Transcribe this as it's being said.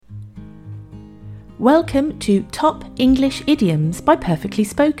Welcome to Top English Idioms by Perfectly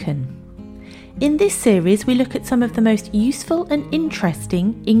Spoken. In this series, we look at some of the most useful and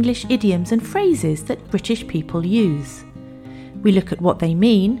interesting English idioms and phrases that British people use. We look at what they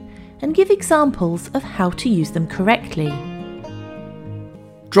mean and give examples of how to use them correctly.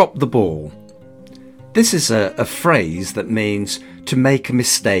 Drop the ball. This is a phrase that means to make a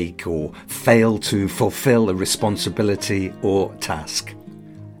mistake or fail to fulfill a responsibility or task.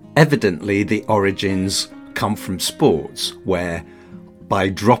 Evidently, the origins come from sports, where by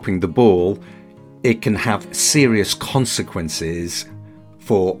dropping the ball, it can have serious consequences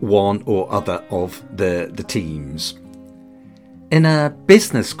for one or other of the teams. In a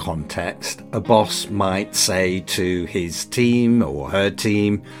business context, a boss might say to his team or her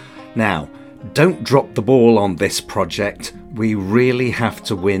team, "Now, don't drop the ball on this project. We really have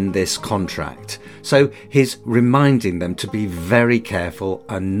to win this contract." So he's reminding them to be very careful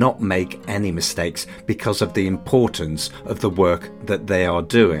and not make any mistakes because of the importance of the work that they are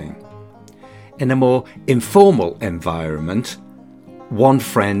doing. In a more informal environment, one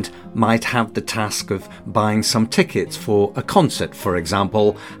friend might have the task of buying some tickets for a concert, for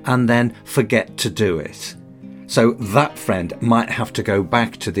example, and then forget to do it. So that friend might have to go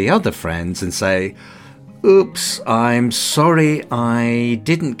back to the other friends and say, "Oops, I'm sorry, I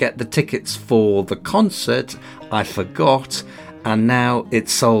didn't get the tickets for the concert, I forgot, and now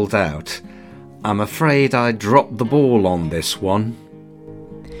it's sold out. I'm afraid I dropped the ball on this one."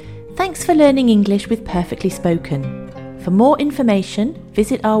 Thanks for learning English with Perfectly Spoken. For more information,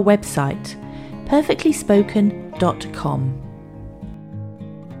 visit our website, perfectlyspoken.com.